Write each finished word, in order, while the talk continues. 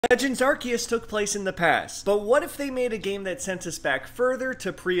Legends Arceus took place in the past, but what if they made a game that sent us back further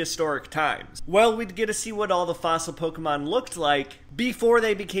to prehistoric times? Well, we'd get to see what all the fossil Pokemon looked like before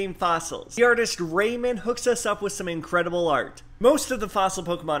they became fossils. The artist Raymond hooks us up with some incredible art. Most of the fossil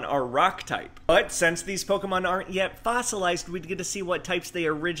Pokemon are rock type, but since these Pokemon aren't yet fossilized, we'd get to see what types they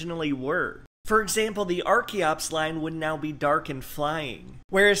originally were. For example, the Archeops line would now be dark and flying,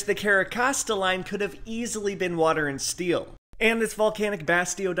 whereas the Caracosta line could have easily been water and steel. And this volcanic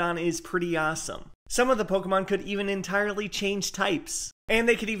Bastiodon is pretty awesome. Some of the Pokemon could even entirely change types. And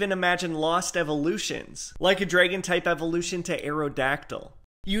they could even imagine lost evolutions, like a Dragon-type evolution to Aerodactyl.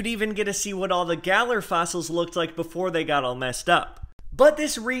 You'd even get to see what all the Galar fossils looked like before they got all messed up. But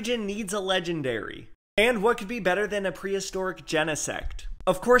this region needs a legendary. And what could be better than a prehistoric Genesect?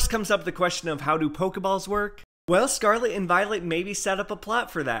 Of course comes up the question of how do Pokeballs work? Well, Scarlet and Violet maybe set up a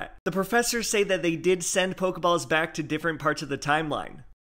plot for that. The professors say that they did send Pokeballs back to different parts of the timeline.